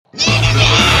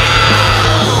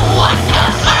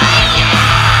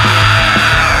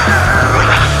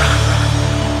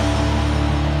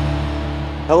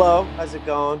it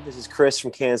going? This is Chris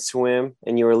from Can't Swim,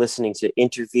 and you are listening to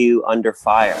Interview Under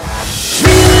Fire.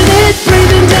 Feeling it,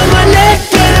 breathing down my neck,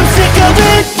 and I'm sick of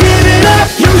it. Give it up,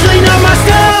 usually not my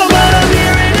style, but I'm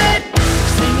hearing it.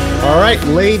 All right,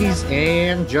 ladies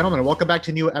and gentlemen, welcome back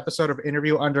to a new episode of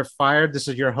Interview Under Fire. This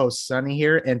is your host, Sonny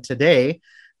here, and today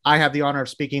I have the honor of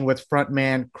speaking with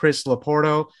frontman Chris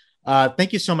Laporto.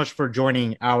 Thank you so much for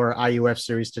joining our IUF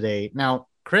series today. Now,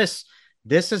 Chris,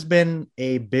 this has been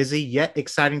a busy yet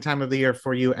exciting time of the year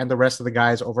for you and the rest of the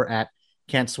guys over at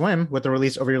Can't Swim with the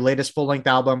release of your latest full-length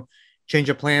album, Change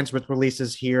of Plans, with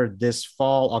releases here this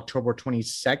fall, October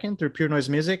 22nd through Pure Noise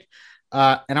Music.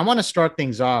 And I want to start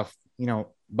things off,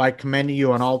 by commending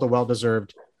you on all the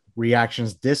well-deserved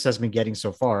reactions this has been getting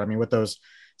so far. I mean, with those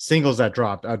singles that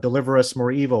dropped, Deliver Us,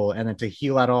 More Evil, and then To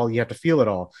Heal It All, You Have to Feel It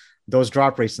All. Those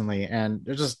dropped recently, and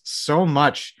there's just so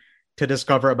much to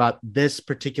discover about this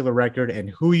particular record and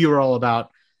who you're all about.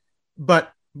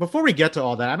 But before we get to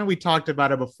all that, I know we talked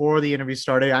about it before the interview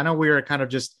started. I know we were kind of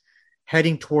just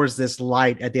heading towards this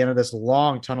light at the end of this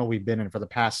long tunnel we've been in for the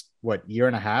past, year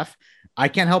and a half. I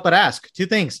can't help but ask two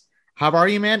things. How are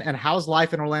you, man? And how's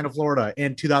life in Orlando, Florida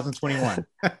in 2021?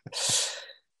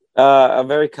 A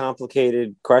very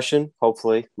complicated question.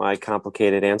 Hopefully my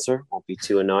complicated answer won't be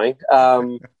too annoying.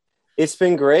 It's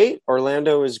been great.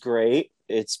 Orlando is great.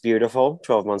 It's beautiful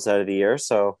 12 months out of the year.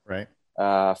 So right.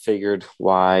 Figured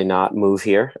why not move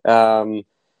here? The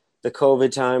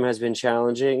COVID time has been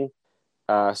challenging,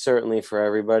 certainly for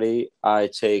everybody. I'm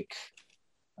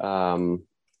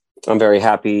very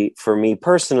happy for me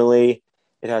personally.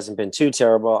 It hasn't been too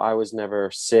terrible. I was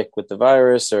never sick with the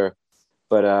virus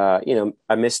but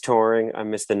I miss touring. I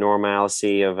miss the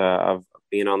normalcy of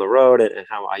being on the road and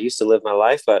how I used to live my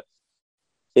life. But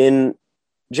in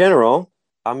general,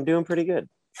 I'm doing pretty good.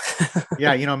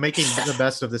 Yeah, making the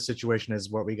best of the situation is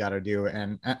what we got to do.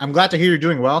 And I'm glad to hear you're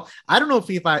doing well. I don't know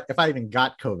if I even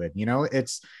got COVID,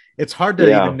 it's hard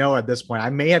to even know at this point. I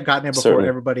may have gotten it before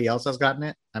everybody else has gotten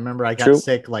it. I remember I got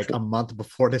sick like a month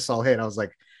before this all hit. I was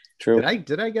like, True.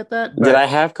 Did I get that? But, did I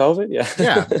have COVID? Yeah.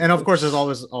 Yeah. And of course, there's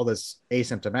always all this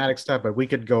asymptomatic stuff, but we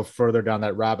could go further down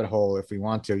that rabbit hole if we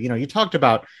want to. You talked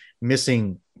about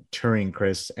missing touring,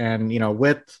 Chris, and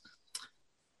with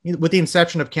the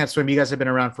inception of Can't Swim, you guys have been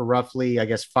around for roughly, I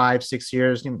guess, 5-6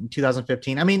 years. In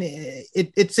 2015. I mean,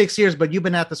 it's 6 years, but you've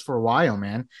been at this for a while,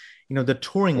 man. The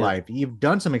touring life. You've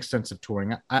done some extensive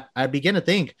touring. I begin to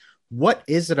think, what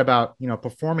is it about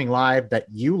performing live that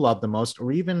you love the most,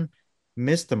 or even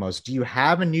miss the most? Do you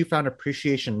have a newfound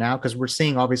appreciation now? Because we're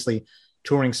seeing obviously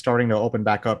touring starting to open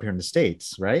back up here in the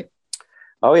States, right?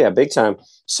 Oh yeah, big time.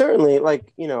 Certainly,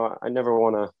 I never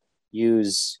want to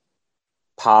use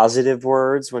positive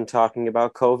words when talking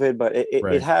about COVID, but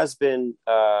it has been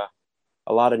a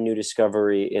lot of new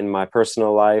discovery in my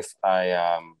personal life.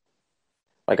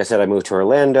 Like I said, I moved to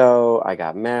Orlando. I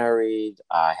got married.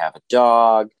 I have a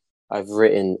dog. I've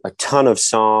written a ton of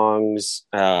songs.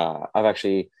 I've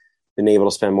actually been able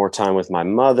to spend more time with my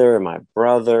mother and my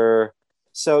brother.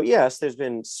 So yes, there's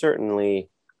been certainly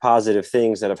positive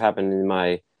things that have happened in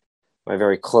my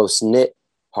very close knit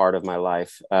part of my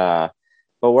life. But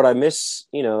what I miss,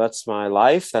 that's my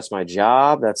life, that's my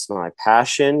job, that's my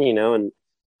passion, and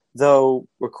though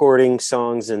recording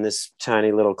songs in this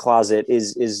tiny little closet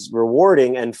is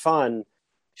rewarding and fun,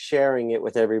 sharing it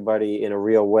with everybody in a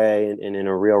real way and in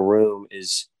a real room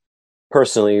is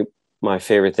personally my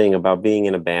favorite thing about being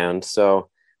in a band. So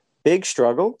big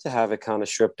struggle to have it kind of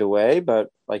stripped away, but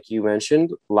like you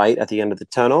mentioned, light at the end of the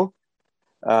tunnel.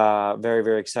 Very,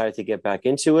 very excited to get back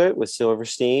into it with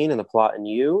Silverstein and The Plot and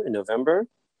You in November.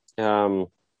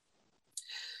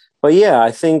 But yeah,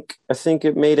 I think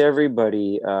it made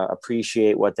everybody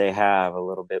appreciate what they have a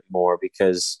little bit more,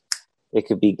 because it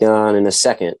could be gone in a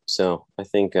second. So I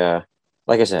think,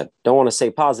 like I said, don't want to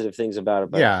say positive things about it,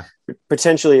 but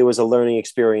potentially it was a learning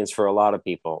experience for a lot of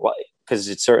people, because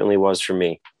it certainly was for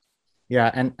me. Yeah.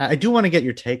 And I do want to get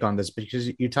your take on this,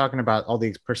 because you're talking about all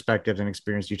the perspectives and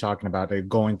experience you're talking about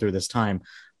going through this time.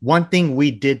 One thing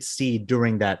we did see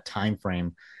during that time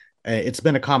frame, it's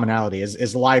been a commonality,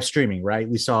 is live streaming, right?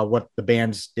 We saw what the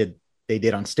bands did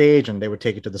on stage, and they would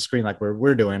take it to the screen like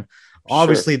we're doing.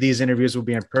 Obviously, these interviews would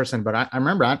be in person, but I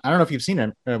remember, I don't know if you've seen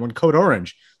it, when Code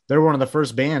Orange, they were one of the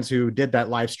first bands who did that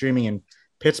live streaming in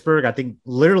Pittsburgh, I think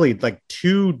literally like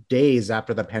 2 days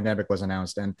after the pandemic was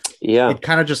announced. And it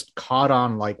kind of just caught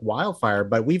on like wildfire.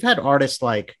 But we've had artists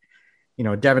like,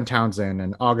 Devin Townsend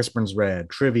and August Burns Red,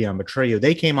 Trivium, Betrayal.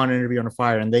 They came on Interview Under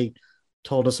Fire and they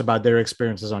told us about their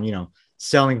experiences on,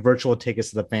 selling virtual tickets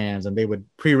to the fans, and they would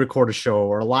pre-record a show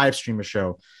or live stream a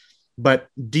show. But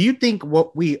do you think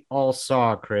what we all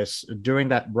saw, Chris, during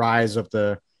that rise of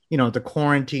the the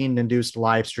quarantine induced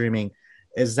live streaming,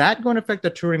 is that going to affect the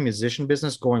touring musician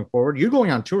business going forward? You're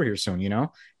going on tour here soon,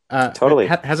 Totally.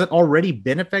 Has it already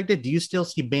been affected? Do you still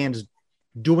see bands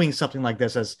doing something like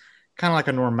this as kind of like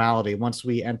a normality once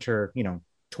we enter,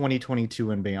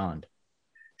 2022 and beyond?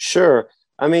 Sure.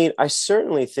 I mean, I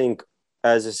certainly think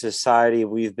as a society,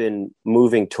 we've been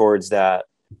moving towards that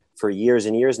for years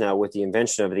and years now with the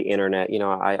invention of the internet.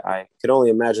 I could only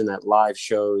imagine that live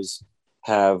shows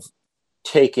have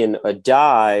taken a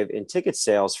dive in ticket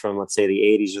sales from, let's say, the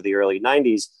 80s or the early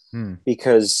 90s,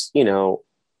 because,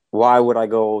 why would I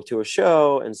go to a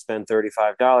show and spend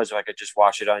 $35 if I could just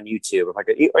watch it on YouTube? If I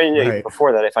could, or, even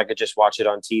before that, if I could just watch it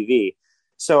on TV.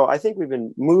 So I think we've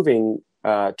been moving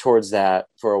towards that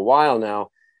for a while now.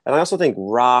 And I also think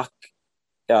rock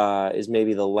is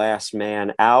maybe the last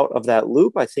man out of that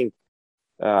loop. I think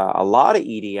a lot of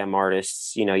EDM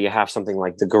artists, you have something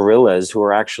like the Gorillaz, who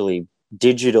are actually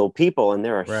digital people, and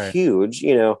they're huge.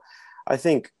 I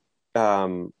think,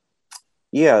 the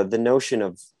notion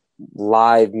of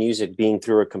live music being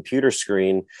through a computer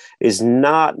screen is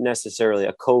not necessarily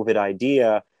a COVID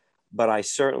idea, but I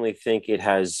certainly think it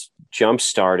has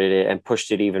jump-started it and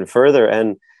pushed it even further.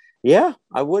 And yeah,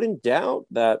 I wouldn't doubt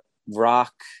that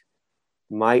rock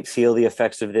might feel the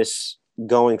effects of this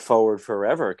going forward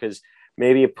forever, because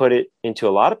maybe it put it into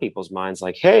a lot of people's minds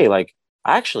like, hey, like,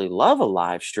 I actually love a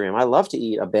live stream. I love to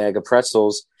eat a bag of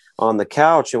pretzels on the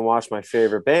couch and watch my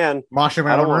favorite band. Mosh in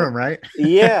my own room, right?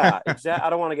 Yeah, exactly. I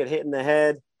don't want to get hit in the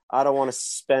head. I don't want to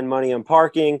spend money on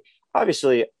parking.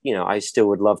 Obviously, I still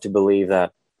would love to believe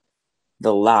that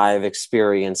the live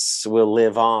experience will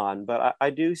live on, but I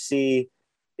do see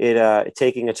it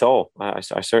taking a toll. I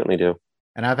certainly do.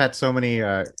 And I've had so many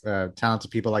talented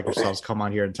people like yourselves come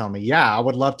on here and tell me, yeah, I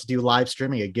would love to do live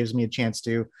streaming. It gives me a chance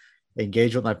to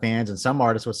engage with my fans. And some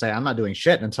artists would say, I'm not doing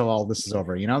shit until all this is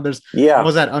over. There's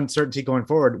always that uncertainty going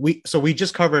forward. We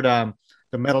just covered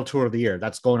the metal tour of the year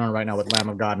that's going on right now with Lamb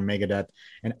of God and Megadeth.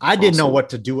 And I didn't know what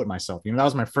to do with myself. That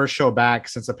was my first show back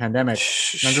since the pandemic.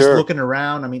 And I'm just looking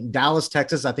around. I mean, Dallas,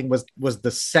 Texas, I think was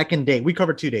the second day. We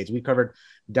covered 2 days. We covered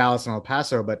Dallas and El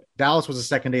Paso, but Dallas was the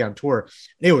second day on tour.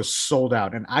 It was sold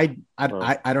out. And I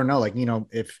don't know,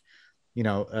 if,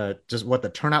 just what the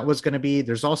turnout was going to be.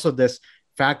 There's also this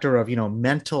factor of,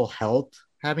 mental health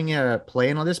having a play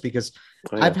in all this, because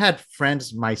I've had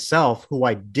friends myself who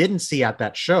I didn't see at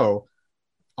that show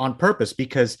on purpose,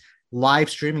 because live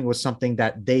streaming was something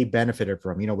that they benefited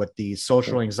from, with the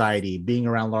social anxiety, being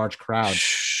around large crowds.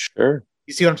 Sure.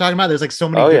 You see what I'm talking about? There's like so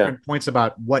many different points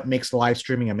about what makes live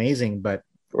streaming amazing. But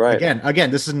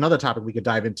again, this is another topic we could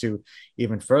dive into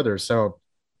even further. So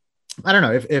I don't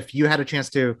know if you had a chance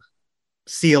to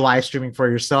see a live streaming for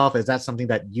yourself, is that something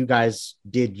that you guys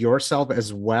did yourself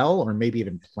as well, or maybe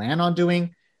even plan on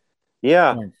doing?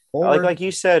 Yeah. Like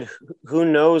you said, who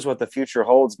knows what the future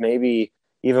holds? Maybe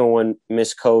even when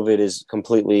Miss COVID is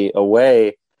completely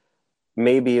away,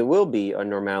 maybe it will be a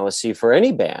normalcy for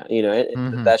any band.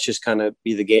 That's just kind of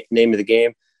be the name of the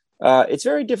game. It's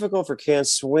very difficult for Can't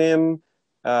Swim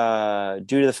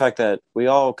due to the fact that we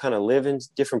all kind of live in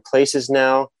different places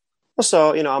now.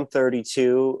 Also, I'm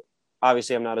 32.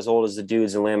 Obviously, I'm not as old as the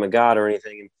dudes in Lamb of God or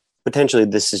anything. And potentially,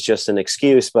 this is just an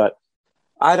excuse, but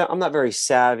I'm not very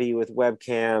savvy with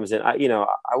webcams, and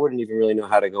I wouldn't even really know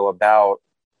how to go about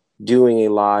doing a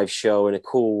live show in a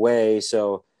cool way.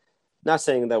 So, not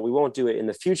saying that we won't do it in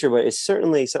the future, but it's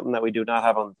certainly something that we do not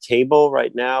have on the table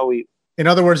right now. In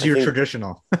other words, you're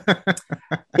traditional.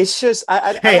 It's just,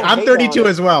 I'm 32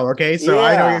 as well. Okay. So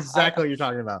I know exactly what you're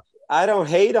talking about. I don't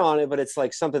hate on it, but it's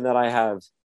like something that I have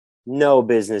no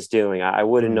business doing. I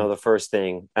wouldn't know the first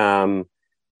thing.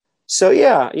 So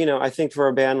yeah, I think for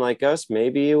a band like us,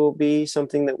 maybe it will be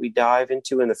something that we dive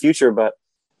into in the future, but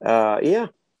I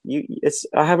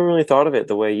haven't really thought of it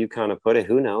the way you kind of put it.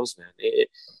 Who knows, man?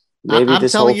 Maybe I'm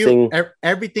this telling whole thing.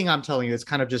 Everything I'm telling you is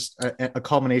kind of just a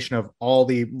culmination of all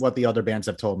what the other bands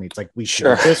have told me. It's like, we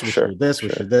should do this, we should do this, we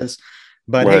should do this.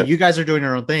 But hey, you guys are doing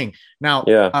your own thing now.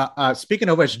 Speaking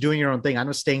of which, doing your own thing, I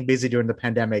know staying busy during the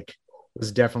pandemic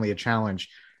was definitely a challenge.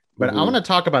 But I want to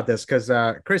talk about this because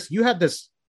Chris, you have this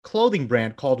clothing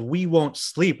brand called We Won't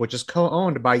Sleep, which is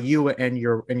co-owned by you and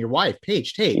your wife,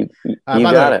 Paige Tate.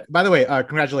 By the way,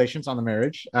 congratulations on the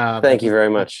marriage. Thank you very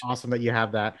much. Awesome that you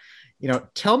have that.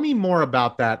 Tell me more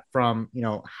about that, from,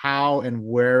 how and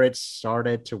where it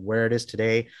started to where it is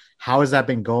today. How has that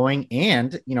been going?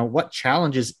 And, what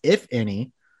challenges, if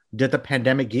any, did the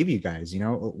pandemic give you guys?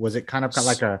 Was it kind of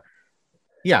like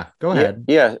go ahead.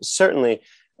 Yeah, certainly.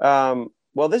 Well,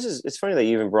 it's funny that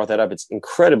you even brought that up. It's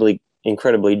incredibly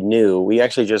new. We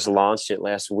actually just launched it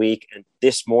last week. And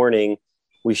this morning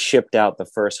we shipped out the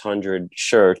first 100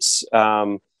 shirts.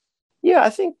 Yeah, I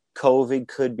think COVID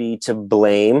could be to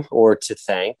blame or to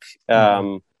thank.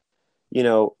 You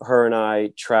know, her and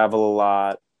I travel a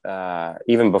lot.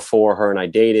 Even before her and I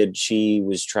dated, she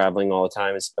was traveling all the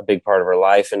time. It's a big part of her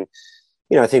life. And,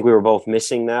 you know, I think we were both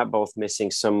missing that, both missing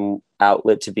some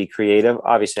outlet to be creative.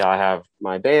 Obviously, I have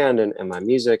my band and my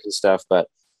music and stuff, but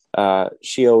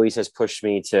she always has pushed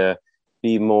me to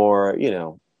be more, you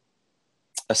know,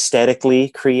 aesthetically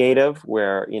creative,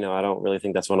 where, you know, I don't really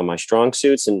think that's one of my strong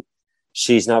suits. And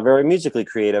she's not very musically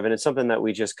creative. And it's something that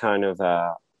we just kind of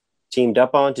teamed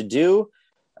up on to do.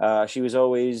 She was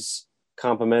always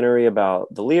complimentary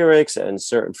about the lyrics and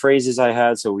certain phrases I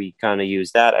had. So we kind of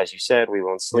used that, as you said, We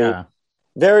Won't Sleep. Yeah.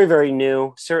 Very, very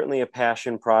new, certainly a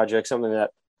passion project, something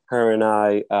that her and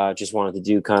I just wanted to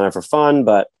do kind of for fun,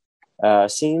 but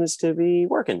seems to be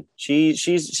working.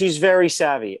 She's very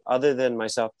savvy, other than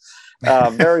myself,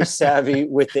 very savvy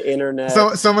with the internet.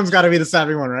 So someone's got to be the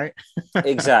savvy one, right?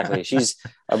 Exactly. She's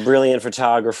a brilliant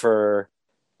photographer.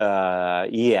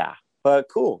 Yeah. But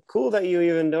cool that you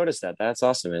even noticed that. That's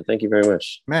awesome, man. Thank you very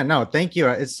much. Man, no, thank you.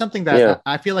 It's something that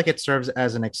I feel like it serves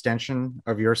as an extension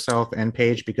of yourself and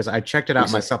Paige, because I checked it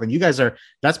out myself, and you guys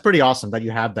that's pretty awesome that you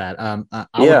have that.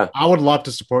 I would love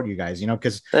to support you guys, you know,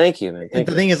 because thank you, man.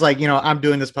 The thing is, like, you know, I'm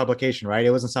doing this publication, right? It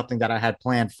wasn't something that I had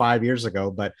planned 5 years ago,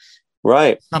 but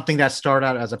something that started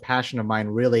out as a passion of mine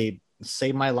really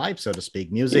saved my life, so to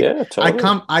speak. Music. Yeah,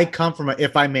 totally. I come from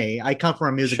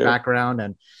a music background,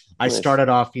 and I started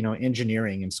off, you know,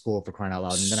 engineering in school, for crying out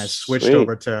loud. And then I switched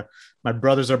over to, my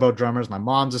brothers are both drummers. My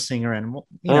mom's a singer. And,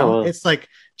 you know, it's like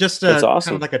just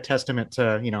awesome. Kind of like a testament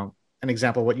to, you know, an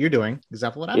example of what you're doing,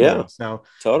 example of what I'm doing. So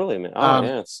totally, man.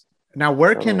 Yes. Now,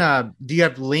 where can, do you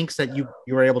have links that you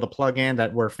were able to plug in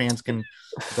where fans can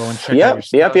go and check out your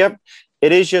stuff? Yep.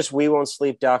 It is just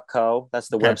wewon'tsleep.co. That's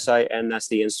the website, and that's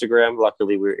the Instagram.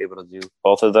 Luckily, we were able to do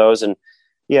both of those. And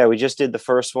yeah, we just did the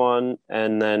first one.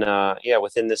 And then,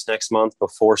 within this next month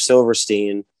before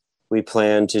Silverstein, we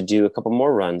plan to do a couple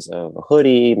more runs of a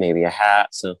hoodie, maybe a hat.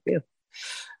 So, yeah,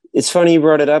 it's funny you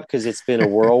brought it up, because it's been a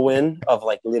whirlwind of,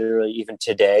 like, literally even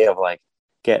today of, like,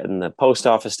 getting the post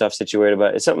office stuff situated.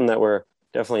 But it's something that we're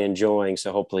definitely enjoying.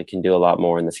 So hopefully can do a lot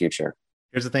more in the future.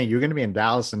 Here's the thing. You're going to be in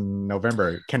Dallas in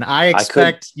November. Can I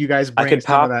expect you guys bring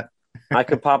some of that? I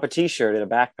could pop a T-shirt in a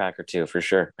backpack or two for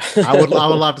sure. I would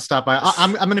love to stop by.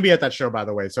 I'm going to be at that show, by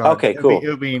the way. So okay, cool.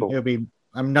 It'll be.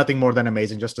 I'm nothing more than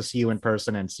amazing just to see you in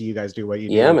person and see you guys do what you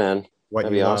do. Yeah, man.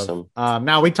 That'd be awesome.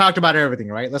 Now we talked about everything,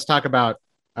 right? Let's talk about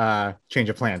Change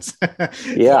of Plans.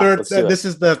 Yeah. This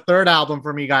is the third album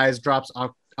from you guys. Drops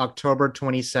October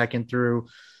 22nd through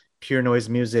Pure Noise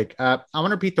Music. I want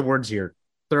to repeat the words here.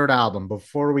 Third album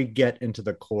before we get into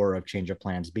the core of Change of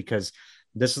Plans, because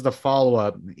this is the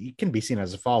follow-up. It can be seen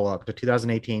as a follow-up to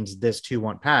 2018's This Too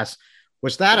Won't Pass,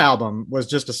 which that album was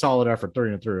just a solid effort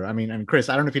through and through. I mean, and Chris,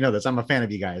 I don't know if you know this, I'm a fan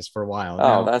of you guys for a while.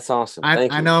 Oh, that's awesome.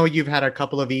 I know you've had a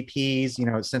couple of EPs, you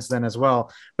know, since then as well.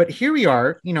 But here we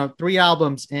are, you know, 3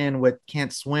 albums in with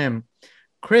Can't Swim.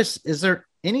 Chris, is there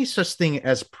any such thing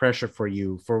as pressure for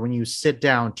you for when you sit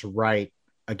down to write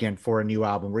again for a new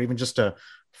album, or even just a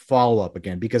follow up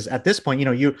again? Because at this point, you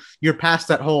know, you're past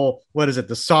that whole, what is it,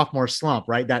 the sophomore slump,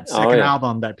 right? That second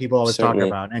album that people always talk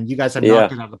about, and you guys have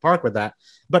knocked it out of the park with that.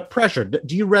 But pressure,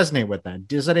 do you resonate with that?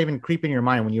 Does that even creep in your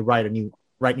mind when you write new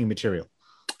material?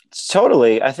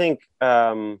 Totally. I think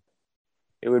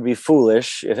it would be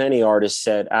foolish if any artist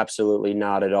said absolutely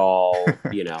not at all.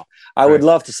 You know, I would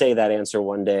love to say that answer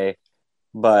one day,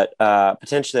 but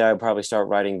potentially I would probably start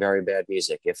writing very bad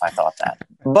music if I thought that.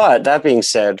 But that being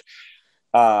said,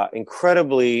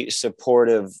 incredibly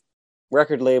supportive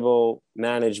record label,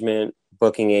 management,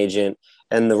 booking agent,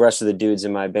 and the rest of the dudes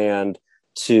in my band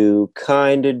to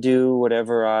kind of do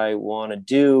whatever I want to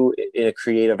do in a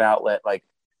creative outlet. Like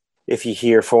if you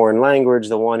hear Foreign Language,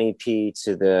 the one EP,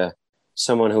 to the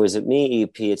Someone Who Isn't Me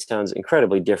EP, it sounds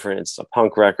incredibly different. It's a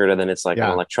punk record, and then it's like an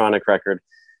electronic record.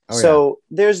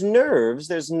 There's nerves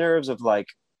of like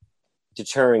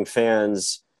deterring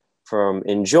fans from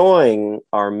enjoying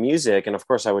our music. And of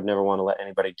course I would never want to let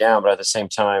anybody down, but at the same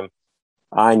time,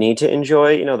 I need to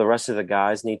enjoy it. You know, the rest of the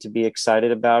guys need to be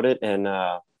excited about it. And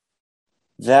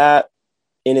that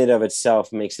in and of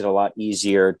itself makes it a lot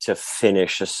easier to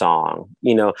finish a song.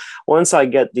 You know, once I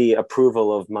get the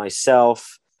approval of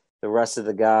myself, the rest of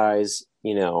the guys,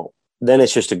 you know, then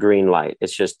it's just a green light.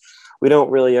 It's just, we don't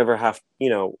really ever have, you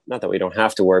know, not that we don't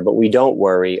have to worry, but we don't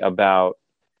worry about,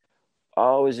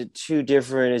 oh, is it too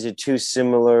different? Is it too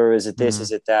similar? Is it this?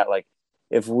 Is it that? Like,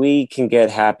 if we can get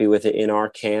happy with it in our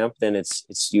camp, then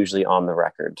it's usually on the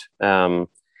record.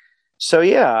 So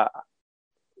yeah,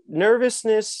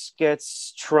 nervousness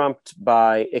gets trumped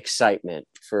by excitement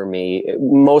for me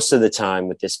most of the time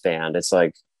with this band. It's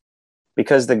like,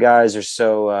 because the guys are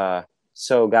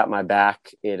so got my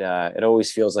back, it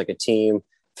always feels like a team,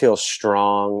 feels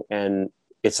strong, and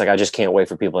it's like I just can't wait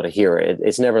for people to hear it.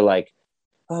 It's never like,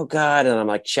 oh God, and I'm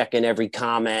like checking every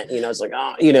comment, it's like,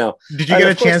 oh, Did you get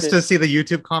a chance to see the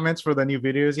YouTube comments for the new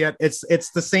videos yet?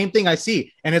 It's the same thing I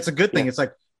see, and it's a good thing. It's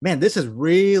like, man, this is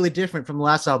really different from the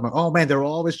last album. Oh man, they're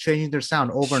always changing their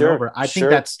sound over and over. I think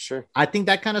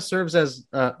that kind of serves as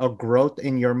a growth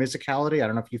in your musicality. I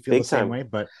don't know if you feel the same way,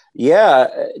 but yeah,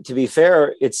 to be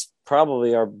fair, it's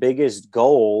probably our biggest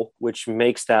goal, which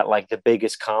makes that like the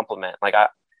biggest compliment. Like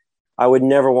I would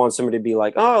never want somebody to be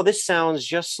like, oh, this sounds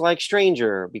just like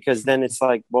Stranger, because then it's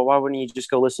like, well, why wouldn't you just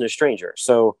go listen to Stranger?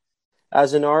 So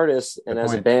as an artist and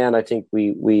as a band, I think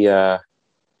we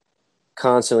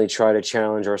constantly try to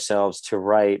challenge ourselves to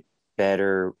write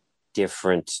better,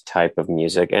 different type of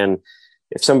music. And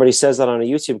if somebody says that on a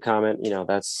YouTube comment,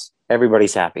 that's,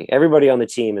 everybody's happy. Everybody on the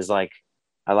team is like,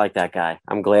 I like that guy.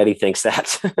 I'm glad he thinks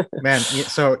that. Man,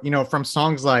 so, from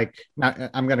songs like,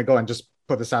 I'm going to go and just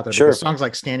put this out there. Sure. Songs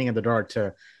like Standing in the Dark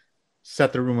to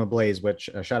Set the Room Ablaze, which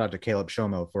shout out to Caleb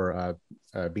Shomo for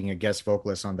being a guest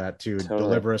vocalist on that too. Totally.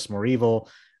 Deliver Us, More Evil,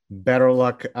 Better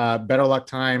Luck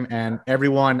Time, and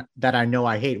Everyone That I Know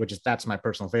I Hate, that's my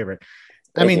personal favorite.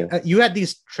 You had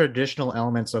these traditional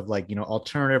elements of like,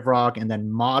 alternative rock and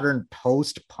then modern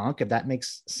post-punk, if that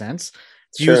makes sense.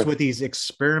 Fused with these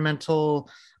experimental,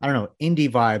 I don't know, indie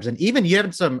vibes, and even you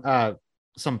had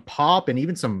some pop and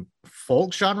even some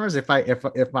folk genres. If I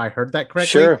heard that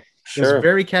correctly, It was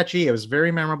very catchy. It was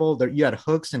very memorable. You had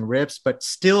hooks and riffs, but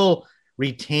still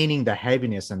retaining the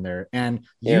heaviness in there. And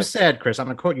you said, Chris, I'm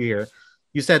going to quote you here.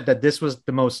 You said that this was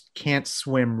the most Can't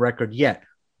Swim record yet.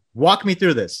 Walk me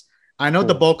through this. I know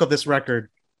the bulk of this record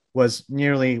was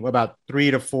nearly about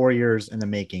 3 to 4 years in the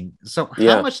making. So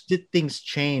how much did things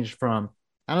change from,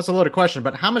 I know it's a loaded question,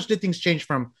 but how much did things change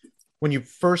from when you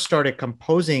first started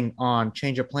composing on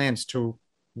Change of Plans to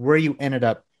where you ended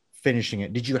up finishing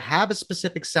it? Did you have a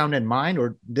specific sound in mind,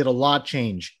 or did a lot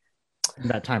change in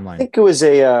that timeline? I think it was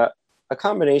a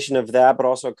combination of that, but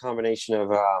also a combination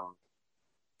of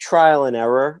trial and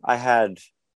error. I had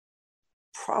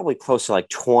probably close to like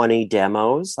 20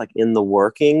 demos like in the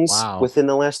workings within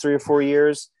the last 3 or 4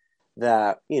 years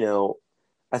that,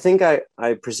 I think I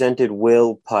presented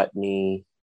Will Putney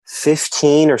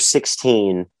 15 or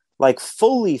 16, like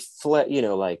fully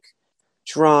like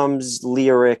drums,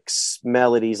 lyrics,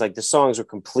 melodies, like the songs were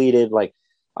completed. Like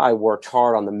I worked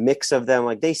hard on the mix of them.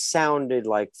 Like they sounded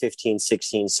like 15,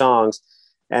 16 songs.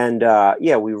 And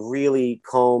we really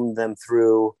combed them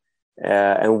through,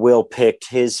 and Will picked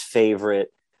his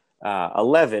favorite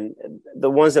 11,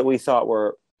 the ones that we thought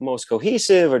were most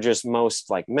cohesive or just most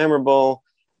like memorable.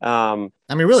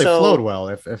 Really flowed well.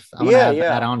 If I'm going to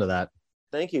add on to that.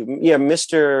 Thank you. Yeah,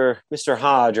 Mr.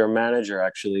 Hodge, our manager,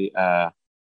 actually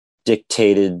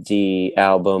dictated the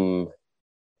album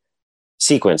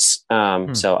sequence.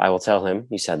 So I will tell him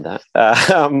you said that.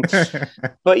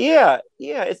 But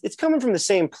it's coming from the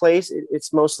same place.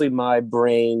 It's mostly my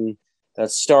brain that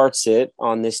starts it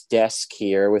on this desk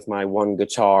here with my one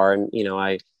guitar, and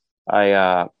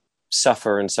I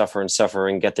suffer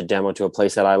and get the demo to a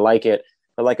place that I like it.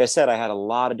 But like I said, I had a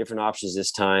lot of different options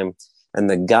this time, and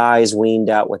the guys weaned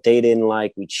out what they didn't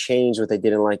like. We changed what they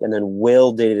didn't like, and then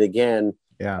Will did it again.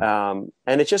 And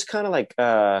it just kind of like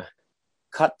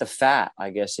cut the fat, I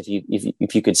guess, if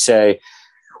you could say,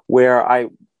 where I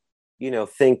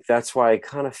think that's why it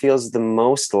kind of feels the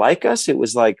most like us. It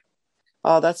was like,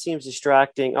 oh, that seems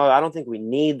distracting. Oh, I don't think we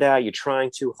need that. You're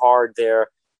trying too hard there.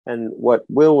 And what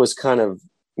Will was kind of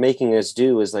making us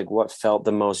do is like what felt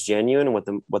the most genuine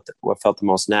and what felt the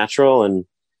most natural. And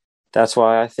that's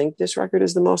why I think this record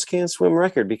is the most Can't Swim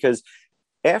record, because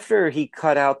after he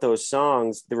cut out those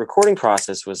songs, the recording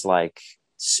process was like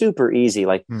super easy.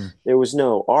 Like there was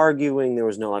no arguing. There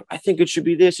was no like, I think it should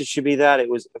be this, it should be that. It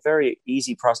was a very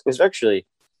easy process. It was actually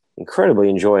incredibly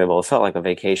enjoyable. It felt like a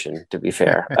vacation, to be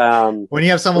fair. When you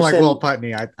have someone like Will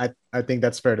Putney, I think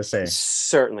that's fair to say.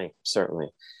 Certainly.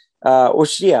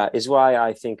 Which is why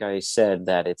I think I said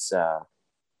that it's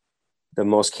the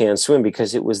most Can't Swim,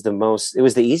 because it was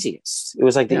the easiest. It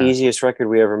was like the easiest record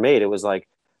we ever made. It was like,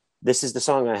 this is the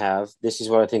song I have. This is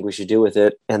what I think we should do with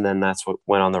it. And then that's what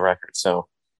went on the record. So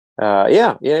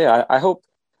I hope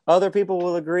other people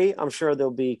will agree. I'm sure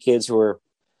there'll be kids who are,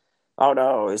 oh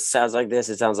no, it sounds like this,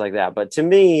 it sounds like that. But to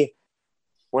me,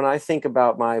 when I think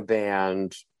about my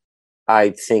band, I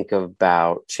think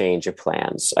about Change of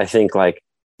Plans. I think like,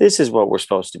 this is what we're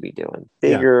supposed to be doing.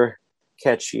 Bigger,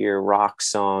 catchier rock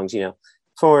songs,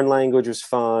 Foreign Language was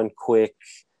fun, quick,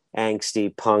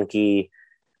 angsty, punky.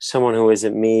 Someone Who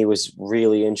Isn't Me was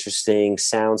really interesting.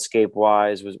 Soundscape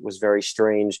wise was very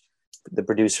strange. The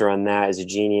producer on that is a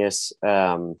genius.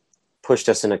 Pushed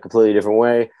us in a completely different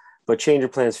way. But Change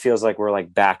of Plans feels like we're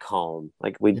like back home.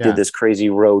 Like we did this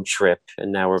crazy road trip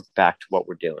and now we're back to what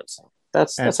we're doing. So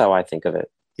that's how I think of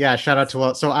it. Yeah, shout out to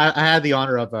Will. So I had the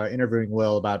honor of interviewing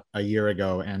Will about a year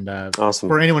ago. And awesome.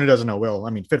 For anyone who doesn't know Will,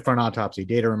 I mean, Fit for an Autopsy,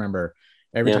 Day to Remember,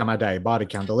 Every Time I Die, Body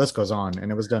Count, the list goes on.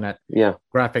 And it was done at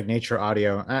Graphic Nature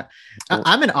Audio.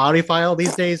 I'm an audiophile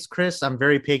these days, Chris. I'm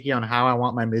very picky on how I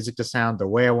want my music to sound, the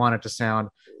way I want it to sound.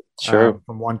 Sure.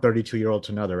 From one 32-year-old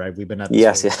to another, right? We've been at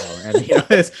this and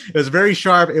it was very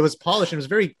sharp. It was polished. It was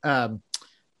very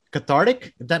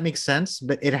cathartic, if that makes sense.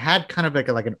 But it had kind of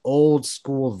like an old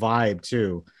school vibe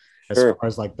too, as far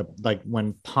as like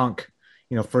when punk,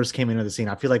 first came into the scene.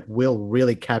 I feel like Will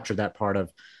really captured that part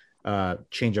of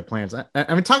Change of Plans.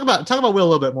 I mean, talk about Will a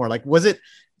little bit more. Like, was it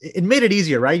made it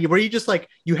easier, right? Were you just like,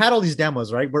 you had all these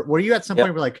demos, right? Were you at some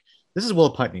point where like, this is Will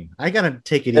Putney, I gotta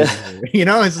take it easy.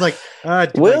 It's like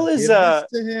Will is to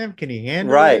him. Can he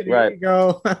handle it? Right. You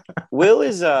go. Will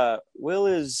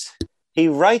is he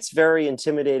writes very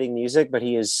intimidating music, but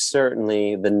he is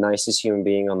certainly the nicest human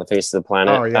being on the face of the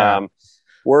planet. Oh, yeah.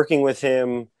 Working with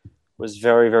him was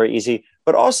very, very easy.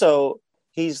 But also,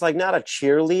 he's like not a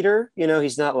cheerleader.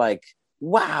 He's not like,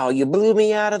 wow, you blew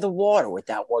me out of the water with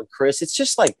that one, Chris. It's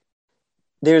just like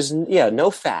there's no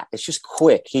fat. It's just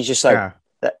quick. He's just like,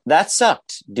 that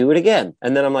sucked. Do it again.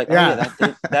 And then I'm like,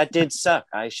 that did suck.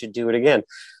 I should do it again.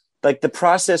 Like the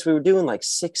process, we were doing like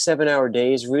 6-7 hour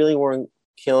days, really weren't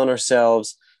killing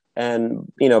ourselves.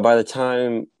 And, by the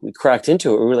time we cracked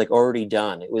into it, we were like already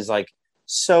done. It was like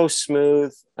so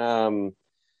smooth. But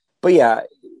yeah,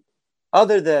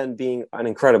 other than being an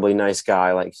incredibly nice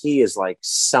guy, like he is like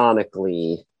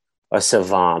sonically a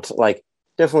savant, like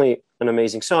definitely an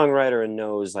amazing songwriter and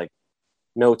knows like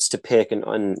notes to pick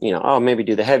and maybe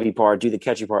do the heavy part, do the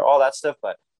catchy part, all that stuff.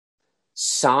 But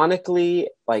sonically,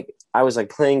 like I was like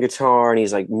playing guitar and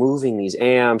he's like moving these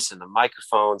amps and the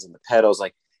microphones and the pedals.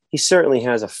 Like he certainly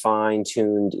has a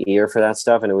fine-tuned ear for that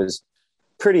stuff. And it was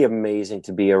pretty amazing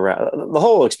to be around. The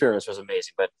whole experience was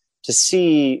amazing, but to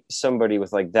see somebody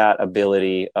with like that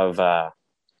ability of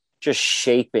just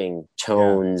shaping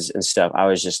tones and stuff, I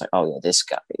was just like, oh yeah, this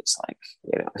guy is like,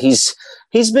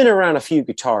 he's been around a few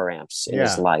guitar amps in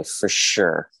his life for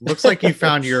sure. Looks like you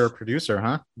found your producer,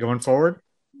 huh? Going forward.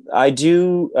 I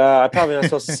do. I'm probably not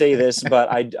supposed to say this,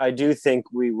 but I do think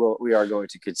we are going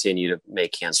to continue to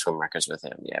make Can't Swim records with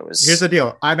him. Yeah, here's the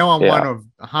deal. I know I'm one of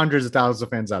hundreds of thousands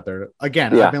of fans out there.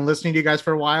 Again, I've been listening to you guys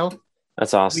for a while.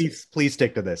 That's awesome. Please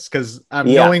stick to this because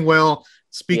knowing Will,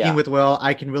 speaking with Will,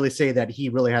 I can really say that he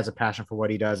really has a passion for what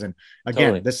he does. And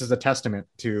again, this is a testament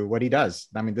to what he does.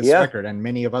 I mean, this record and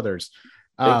many of others.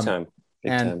 Big time.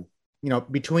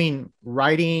 Between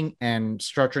writing and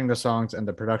structuring the songs and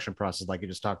the production process, like you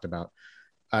just talked about,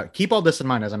 keep all this in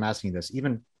mind as I'm asking you this.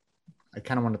 Even I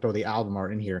kind of want to throw the album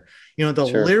art in here. The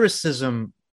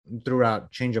lyricism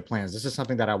throughout Change of Plans. This is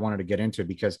something that I wanted to get into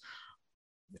because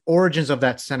origins of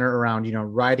that center around,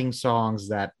 writing songs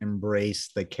that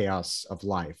embrace the chaos of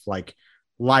life. Like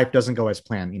life doesn't go as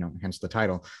planned, hence the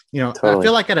title. Totally. I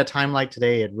feel like at a time like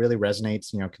today, it really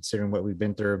resonates, considering what we've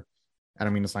been through. I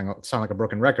don't mean to sound like a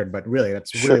broken record, but really,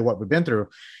 that's really what we've been through.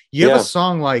 You have a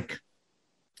song like,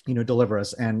 Deliver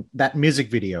Us and that music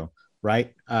video,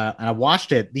 right? And I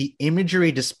watched it. The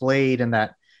imagery displayed and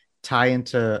that tie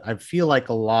into, I feel like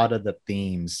a lot of the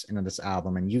themes in this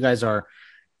album. And you guys are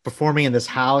performing in this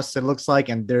house, it looks like,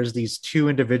 and there's these two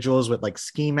individuals with like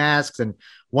ski masks and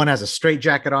one has a straight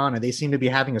jacket on and they seem to be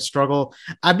having a struggle.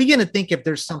 I begin to think if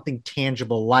there's something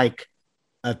tangible like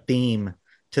a theme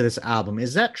to this album.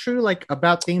 Is that true? Like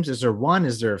about themes, is there one?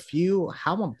 Is there a few?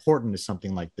 How important is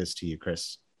something like this to you,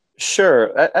 Chris?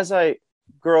 Sure. As I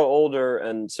grow older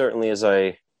and certainly as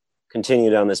I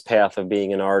continue down this path of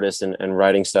being an artist and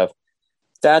writing stuff,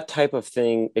 that type of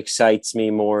thing excites me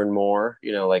more and more.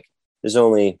 Like there's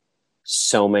only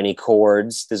so many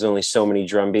chords, there's only so many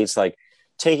drum beats, like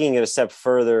taking it a step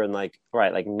further and like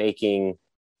making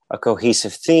a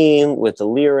cohesive theme with the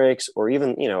lyrics or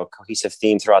even, a cohesive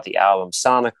theme throughout the album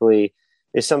sonically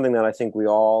is something that I think we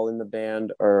all in the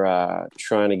band are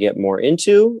trying to get more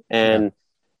into and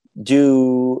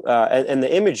do, and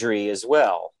the imagery as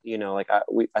well.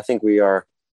 I think we are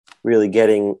really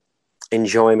getting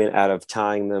enjoyment out of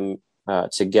tying them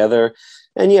together.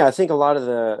 And I think a lot of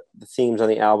the themes on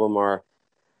the album are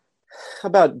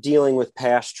about dealing with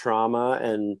past trauma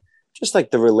and just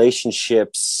like the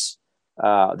relationships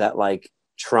that like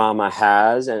trauma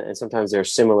has. And sometimes there are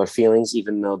similar feelings,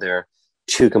 even though they're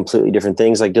two completely different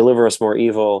things. Like Deliver Us More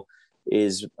Evil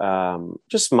is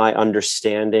just my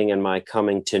understanding and my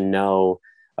coming to know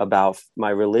about my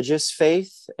religious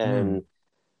faith and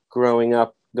growing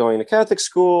up going to Catholic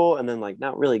school and then like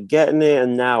not really getting it.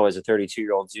 And now as a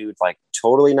 32-year-old dude, like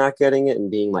totally not getting it and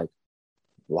being like,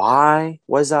 why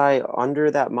was I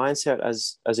under that mindset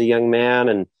as a young man?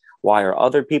 And why are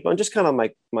other people, and just kind of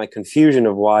my confusion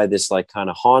of why this like kind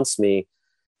of haunts me.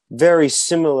 Very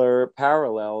similar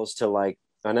parallels to like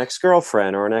an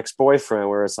ex-girlfriend or an ex-boyfriend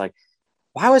where it's like,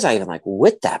 why was I even like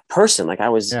with that person? Like I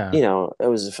was, I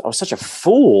was such a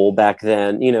fool back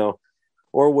then,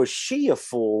 or was she a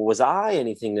fool? Was I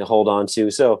anything to hold on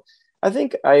to? So I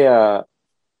think I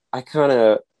kind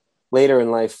of later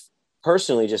in life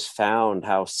personally just found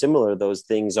how similar those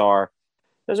things are.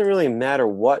 It doesn't really matter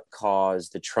what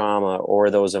caused the trauma or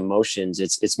those emotions.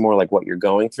 It's more like what you're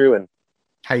going through and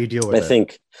how you deal with it. I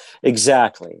think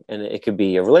exactly. And it could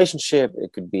be a relationship.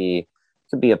 It could be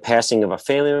a passing of a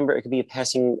family member. It could be a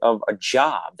passing of a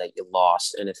job that you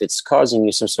lost. And if it's causing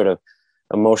you some sort of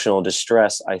emotional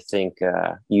distress, I think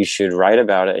you should write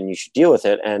about it and you should deal with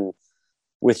it. And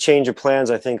with Change of Plans,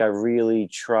 I think I really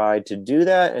tried to do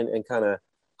that and kind of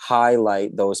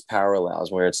highlight those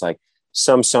parallels where it's like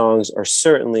some songs are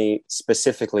certainly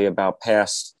specifically about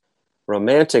past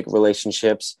romantic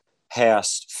relationships,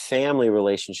 past family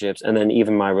relationships, and then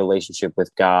even my relationship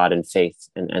with God and faith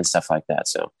and stuff like that.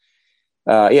 So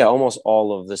almost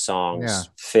all of the songs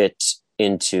fit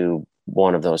into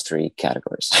one of those three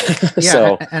categories.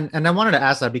 So, and I wanted to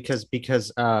ask that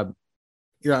because a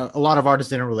lot of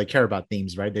artists didn't really care about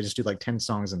themes, right? They just do like 10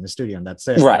 songs in the studio and that's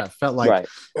it. Right. But I felt like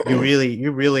you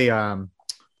really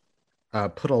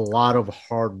put a lot of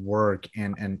hard work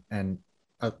and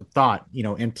thought,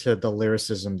 into the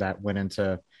lyricism that went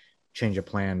into Change of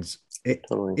Plans. It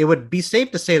would be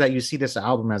safe to say that you see this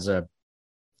album as a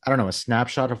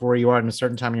snapshot of where you are in a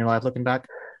certain time in your life looking back.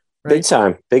 Right?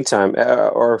 Big time,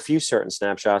 or a few certain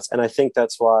snapshots. And I think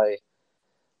that's why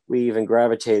we even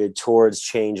gravitated towards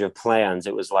Change of Plans.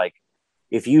 It was like,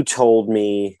 if you told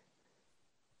me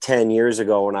 10 years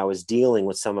ago when I was dealing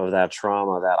with some of that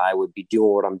trauma that I would be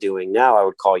doing what I'm doing now, I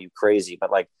would call you crazy. But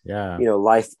like,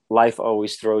 life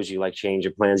always throws you like Change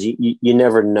of Plans. You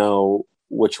never know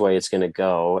which way it's going to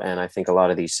go. And I think a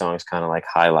lot of these songs kind of like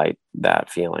highlight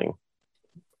that feeling.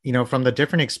 From the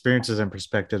different experiences and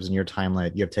perspectives in your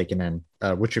timeline you have taken in,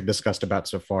 which you've discussed about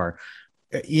so far,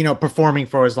 performing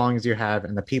for as long as you have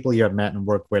and the people you have met and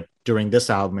worked with during this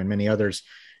album and many others,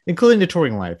 including the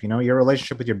touring life, your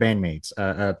relationship with your bandmates,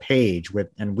 Paige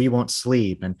and We Won't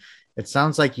Sleep. And it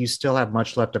sounds like you still have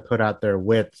much left to put out there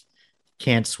with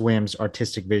Can't Swim's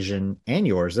artistic vision and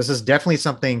yours. This is definitely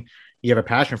something you have a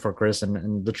passion for, Chris.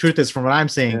 And the truth is, from what I'm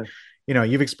seeing,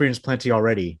 you've experienced plenty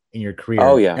already in your career.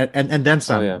 Oh, yeah. And then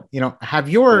some. Have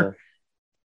your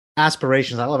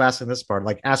aspirations, I love asking this part,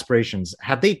 like aspirations,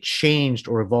 have they changed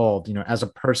or evolved, as a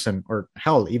person or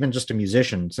hell, even just a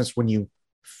musician since when you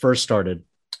first started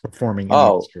performing in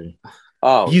the industry?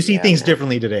 Do you see things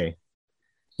differently today?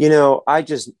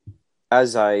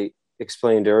 As I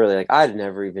explained earlier, like I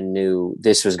never even knew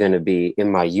this was going to be in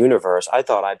my universe. I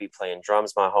thought I'd be playing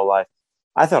drums my whole life.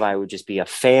 I thought I would just be a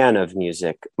fan of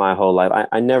music my whole life.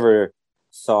 I never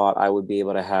thought I would be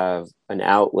able to have an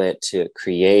outlet to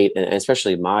create, and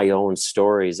especially my own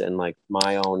stories and like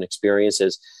my own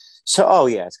experiences. So,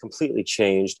 it's completely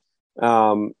changed.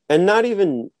 And not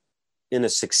even in a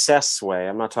success way.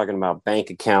 I'm not talking about bank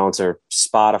accounts or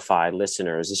Spotify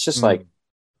listeners. It's just like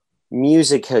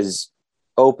music has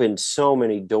opened so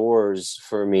many doors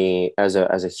for me as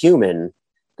a human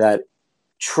that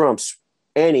trumps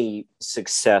any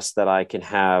success that I can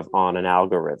have on an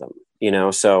algorithm,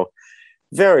 so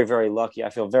very, very lucky. I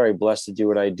feel very blessed to do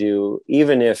what I do.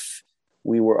 Even if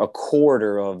we were a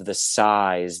quarter of the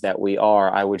size that we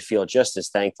are, I would feel just as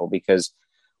thankful because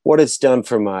what it's done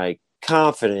for my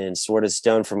confidence, what it's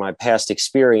done for my past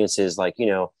experiences, like,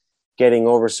 getting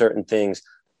over certain things,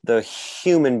 the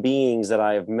human beings that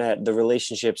I have met, the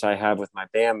relationships I have with my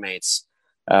bandmates,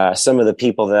 some of the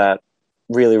people that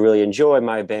really, really enjoy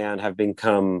my band have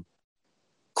become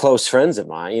close friends of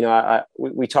mine.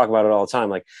 We talk about it all the time.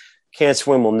 Like Can't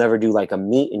Swim will never do like a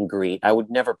meet and greet. I would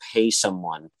never pay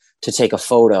someone to take a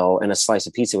photo and a slice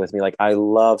of pizza with me. Like I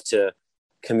love to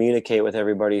communicate with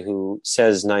everybody who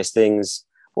says nice things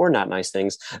or not nice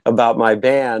things about my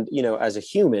band, as a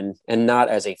human and not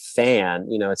as a fan.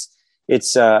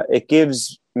 It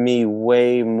gives me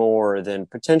way more than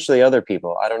potentially other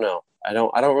people. I don't know. I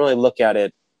don't really look at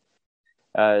it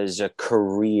as a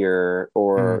career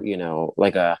or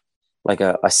like a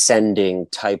ascending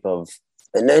type of,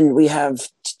 and then we have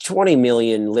 20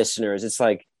 million listeners. It's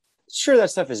like sure,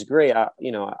 that stuff is great.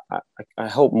 I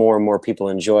hope more and more people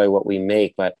enjoy what we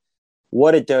make, but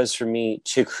what it does for me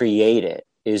to create it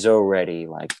is already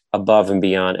like above and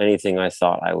beyond anything I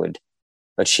thought I would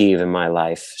achieve in my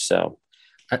life. So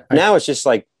now it's just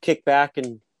like kick back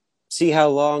and see how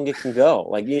long it can go.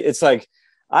 Like, it's like,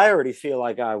 I already feel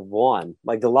like I won,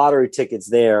 like the lottery ticket's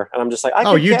there. And I'm just like,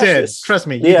 you did. This. Trust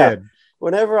me. You did.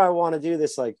 Whenever I want to do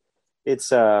this, like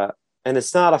it's, and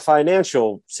it's not a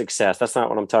financial success. That's not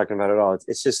what I'm talking about at all.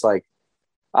 It's just like,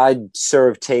 I'd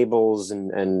serve tables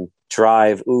and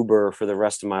drive Uber for the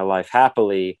rest of my life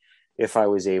happily if I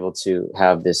was able to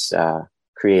have this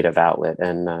creative outlet.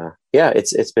 And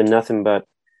it's been nothing but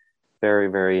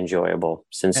very, very enjoyable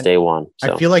since day one.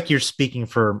 So. I feel like you're speaking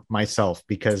for myself,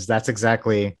 because that's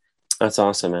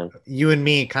awesome, man. You and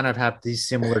me kind of have these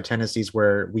similar tendencies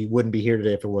where we wouldn't be here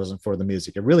today if it wasn't for the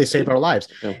music. It really saved our lives.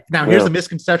 Yeah. Now, here's the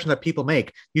misconception that people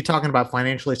make. You talking about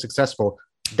financially successful.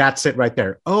 That's it right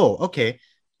there. Oh, okay.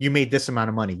 You made this amount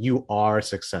of money. You are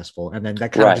successful. And then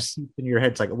that kind of just seeps in your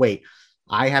head. It's like, wait,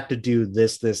 I have to do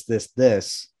this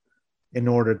in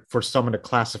order for someone to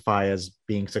classify as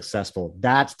being successful.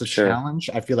 That's the challenge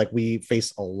I feel like we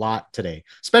face a lot today,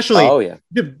 especially,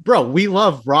 bro, we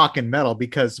love rock and metal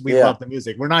because we love the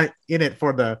music. We're not in it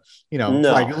for the,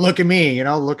 like, look at me,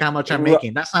 look how much I'm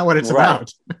making. That's not what it's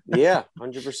about. 100%.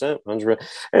 100%.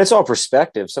 And it's all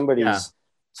perspective. Somebody's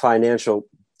financial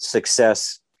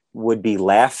success would be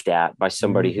laughed at by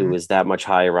somebody who is that much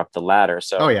higher up the ladder.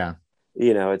 So,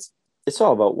 it's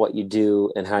all about what you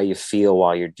do and how you feel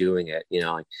while you're doing it.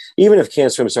 Like, even if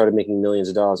Can't Swim started making millions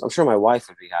of dollars, I'm sure my wife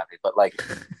would be happy, but like,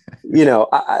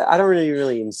 I don't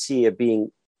really even see it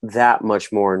being that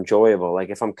much more enjoyable. Like,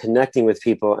 if I'm connecting with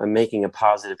people and making a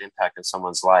positive impact in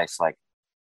someone's life, like,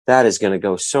 that is going to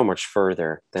go so much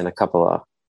further than a couple of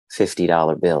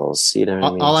 $50 bills. You know what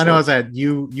I mean? All I know is that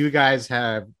you guys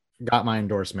have got my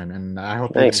endorsement, and I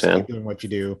hope you keep doing what you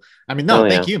do. I mean,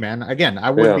 thank you, man. Again, I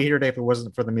wouldn't be here today if it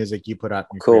wasn't for the music you put out.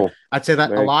 Cool. Career. I'd say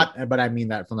that very a lot, but I mean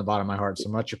that from the bottom of my heart. So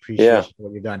much appreciation for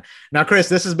what you've done. Now, Chris,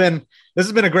 this has been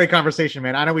a great conversation,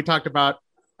 man. I know we talked about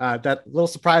that little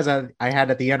surprise I had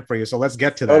at the end for you. So let's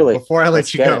get to that before I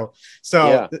let you go.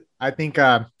 So I think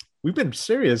we've been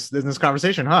serious in this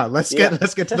conversation, huh? Let's get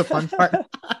to the fun part.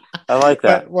 I like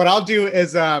that. But what I'll do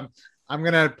is I'm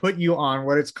going to put you on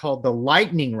what it's called the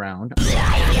lightning round.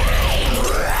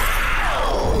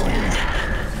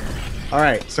 All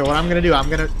right. So what I'm going to do, I'm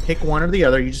going to pick one or the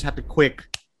other. You just have to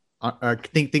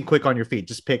think quick on your feet.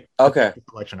 Just pick the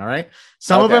selection. All right.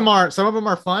 Some of them are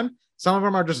fun. Some of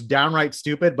them are just downright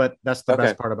stupid, but that's the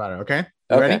best part about it. Okay.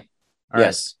 You ready? All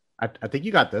yes. Right. I think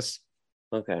you got this.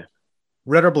 Okay.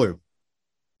 Red or blue?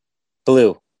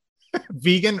 Blue.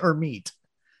 Vegan or meat?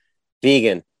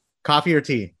 Vegan. Coffee or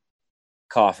tea?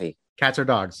 Coffee. Cats or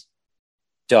dogs?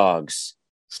 Dogs.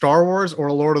 Star Wars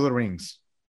or Lord of the Rings?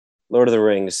 Lord of the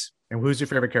Rings. And who's your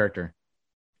favorite character?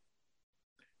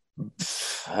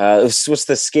 What's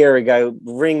the scary guy?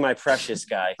 Ring my precious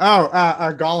guy.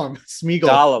 Gollum. Smeagol.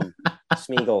 Gollum.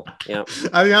 Smeagol. Yeah.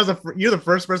 I think you're the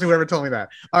first person who ever told me that.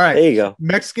 All right. There you go.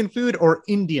 Mexican food or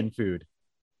Indian food?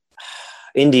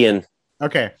 Indian.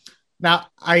 Okay. Now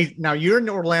you're in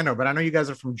Orlando, but I know you guys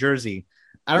are from Jersey.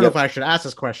 I don't know if I should ask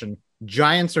this question.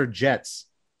 Giants or Jets?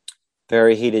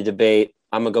 Very heated debate.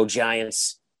 I'm gonna go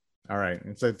Giants. All right.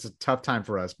 It's a tough time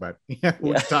for us, but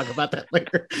we'll talk about that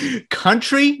later.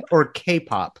 Country or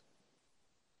K-pop?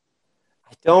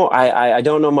 I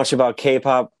don't know much about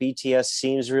K-pop. BTS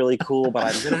seems really cool,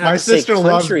 but I'm gonna have to say country. My sister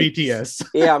loves BTS.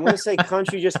 Yeah, I'm gonna say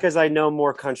country just because I know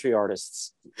more country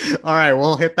artists. All right,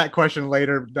 we'll hit that question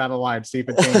later down the line. See if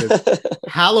it changes.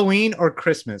 Halloween or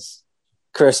Christmas?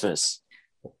 Christmas.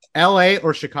 LA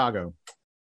or Chicago?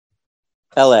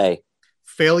 LA.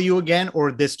 Fail you again,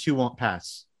 or this too won't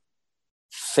pass?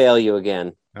 Fail you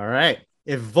again. All right.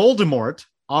 If Voldemort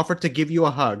offered to give you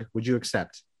a hug, would you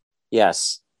accept?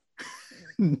 Yes.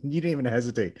 You didn't even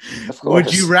hesitate. Of course.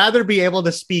 Would you rather be able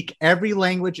to speak every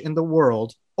language in the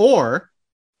world or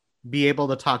be able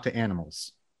to talk to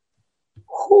animals?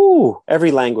 Ooh,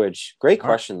 every language. Great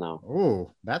question, though.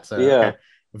 Ooh, that's okay.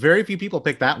 Very few people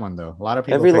pick that one, though. A lot of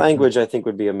people. Every language, I think,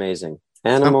 would be amazing.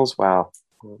 Animals, wow.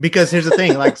 Because here's the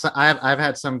thing: like, so I've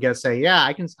had some guests say, "Yeah,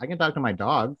 I can talk to my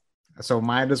dog, so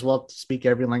might as well speak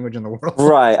every language in the world."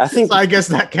 Right. I think. So I guess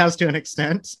that counts to an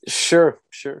extent. Sure.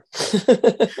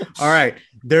 All right.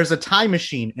 There's a time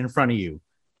machine in front of you.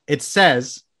 It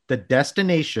says the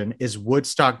destination is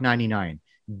Woodstock '99.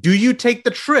 Do you take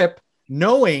the trip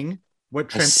knowing what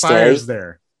transpires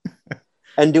there?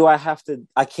 And do I have to?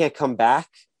 I can't come back.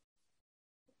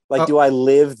 Like, do I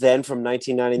live then from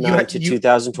 1999 to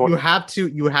 2020?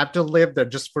 You have to live there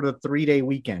just for the 3-day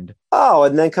weekend. Oh,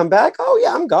 and then come back? Oh,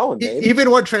 yeah, I'm going, baby. Even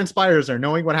what transpires there,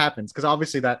 knowing what happens, because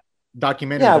obviously that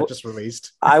documentary that just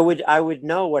released. I would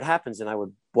know what happens, and I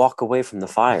would walk away from the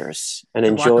fires and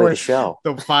enjoy the show.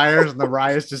 The fires and the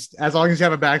riots, just as long as you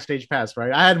have a backstage pass,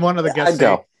 right? I had one of the guests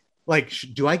say, like,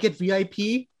 do I get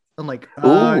VIP? I'm like, sure.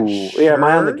 Am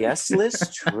I on the guest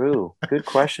list? True. Good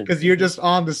question. Because you're just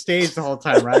on the stage the whole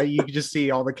time, right? You can just see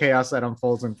all the chaos that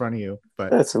unfolds in front of you. But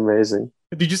that's amazing.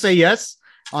 Did you say yes?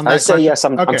 I say yes.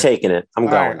 I'm taking it. I'm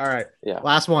going. All right. Yeah.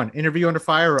 Last one. Interview Under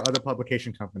Fire or other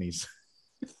publication companies?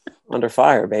 Under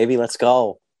Fire, baby. Let's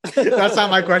go. That's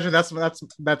not my question.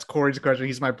 That's Corey's question.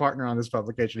 He's my partner on this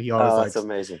publication. He always likes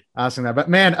amazing asking that. But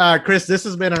man, Chris, this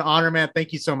has been an honor, man.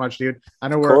 Thank you so much, dude. I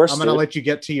know I'm gonna let you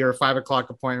get to your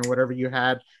 5:00 appointment, whatever you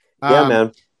had. Yeah,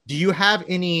 man. Do you have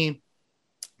any,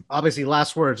 obviously,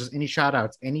 last words? Just any shout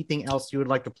outs? Anything else you would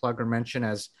like to plug or mention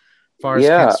as far as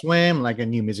Can't Swim, like a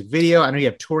new music video? I know you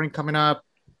have touring coming up.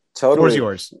 Totally. Where's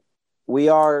yours? We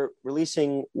are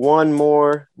releasing one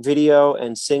more video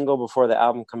and single before the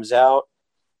album comes out.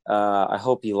 I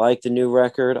hope you like the new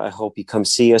record. I hope you come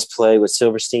see us play with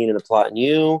Silverstein and the Plot and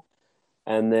You.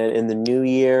 And then in the new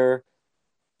year,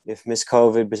 if Miss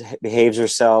COVID behaves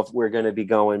herself, we're going to be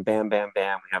going bam, bam,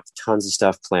 bam. We have tons of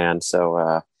stuff planned.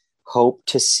 So hope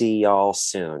to see y'all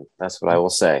soon. That's what I will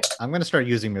say. I'm going to start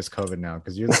using Miss COVID now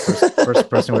because you're the first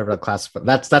person we ever classify.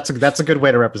 That's a good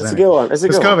way to represent it. That's a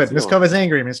good one. Miss COVID. Miss COVID's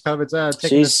angry. Miss COVID's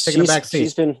taking a back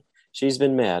seat. She's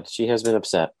been mad. She has been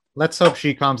upset. Let's hope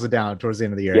she calms it down towards the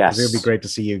end of the year. Yes. It'll be great to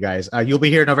see you guys. You'll be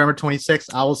here November 26th.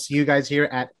 I will see you guys here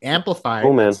at Amplify.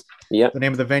 Oh, man. Yeah. The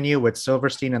name of the venue with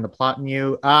Silverstein and the Plot and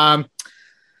You.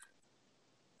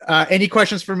 Any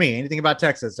questions for me? Anything about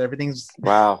Texas? Everything's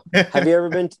wow. Have you ever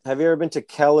been to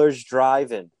Keller's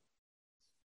Drive-In?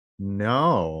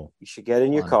 No. You should get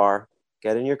in your car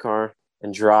and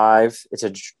drive. It's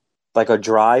not a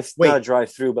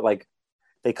drive-through, but like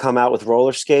they come out with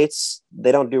roller skates.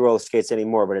 They don't do roller skates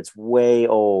anymore, but it's way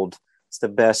old. It's the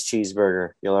best cheeseburger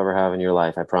you'll ever have in your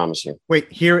life. I promise you.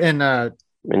 Wait, here in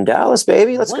Dallas,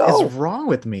 baby. Let's go. What is wrong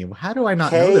with me? How do I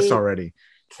not know this already?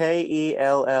 Kellers,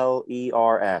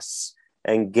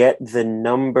 and get the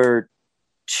number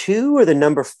 2 or the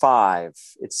number 5.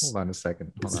 Hold on a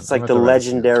second. It's like the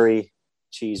legendary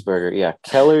cheeseburger. Yeah,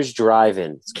 Keller's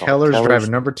Drive-In. Keller's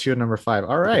Drive-In, number 2 and number 5.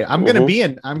 All right, I'm gonna be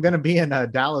in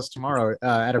Dallas tomorrow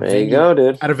at a venue.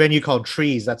 Dude. At a venue called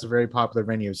Trees. That's a very popular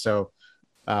venue. So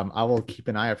I will keep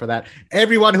an eye out for that.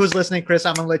 Everyone who's listening, Chris,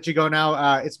 I'm gonna let you go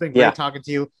now. It's been great talking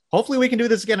to you. Hopefully, we can do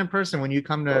this again in person when you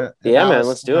come to Dallas, man.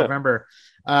 Let's do November.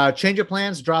 Change of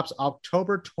Plans drops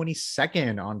October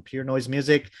 22nd on Pure Noise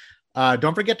Music.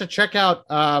 Don't forget to check out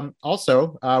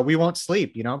also We Won't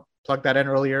Sleep. Plug that in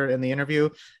earlier in the interview.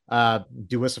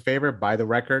 Do us a favor, buy the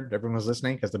record. Everyone was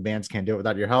listening because the bands can't do it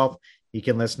without your help. You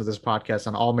can listen to this podcast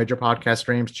on all major podcast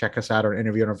streams. Check us out on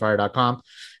interviewunderfire.com.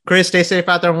 Chris, stay safe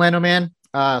out there in Orlando, man.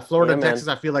 Florida and Texas,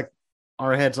 I feel like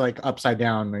our heads like upside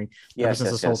down ever since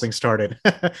this whole thing started.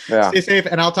 Stay safe,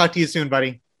 and I'll talk to you soon,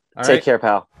 buddy. All Take care,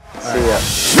 pal. See ya.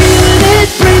 Feeling it,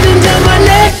 breathing down my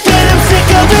neck, and I'm sick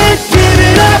of it. Give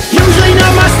it up, usually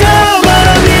not my style, but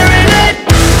I'm hearing it.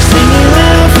 Singing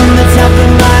loud from the top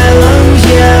of my lungs,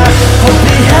 yeah. Hope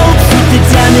it helps with the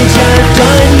damage I've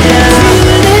done, yeah.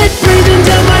 Feeling it, breathing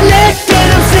down my neck,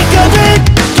 and I'm sick of it.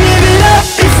 Give it up,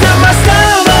 it's not my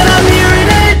style, but I'm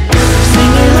hearing it.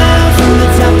 Singing loud from the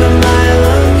top of my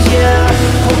lungs, yeah.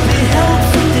 Hope it helps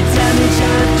with the damage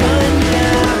I've done,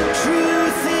 yeah.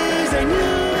 Truth is, I knew.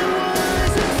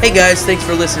 Hey guys, thanks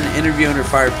for listening to Interview Under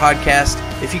Fire podcast.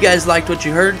 If you guys liked what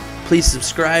you heard, please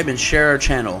subscribe and share our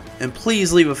channel. And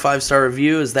please leave a 5-star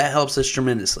review, as that helps us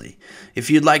tremendously. If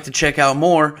you'd like to check out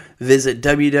more, visit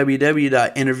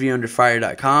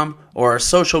www.interviewunderfire.com or our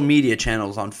social media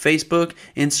channels on Facebook,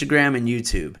 Instagram, and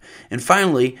YouTube. And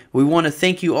finally, we want to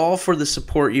thank you all for the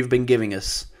support you've been giving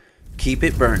us. Keep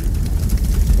it burning.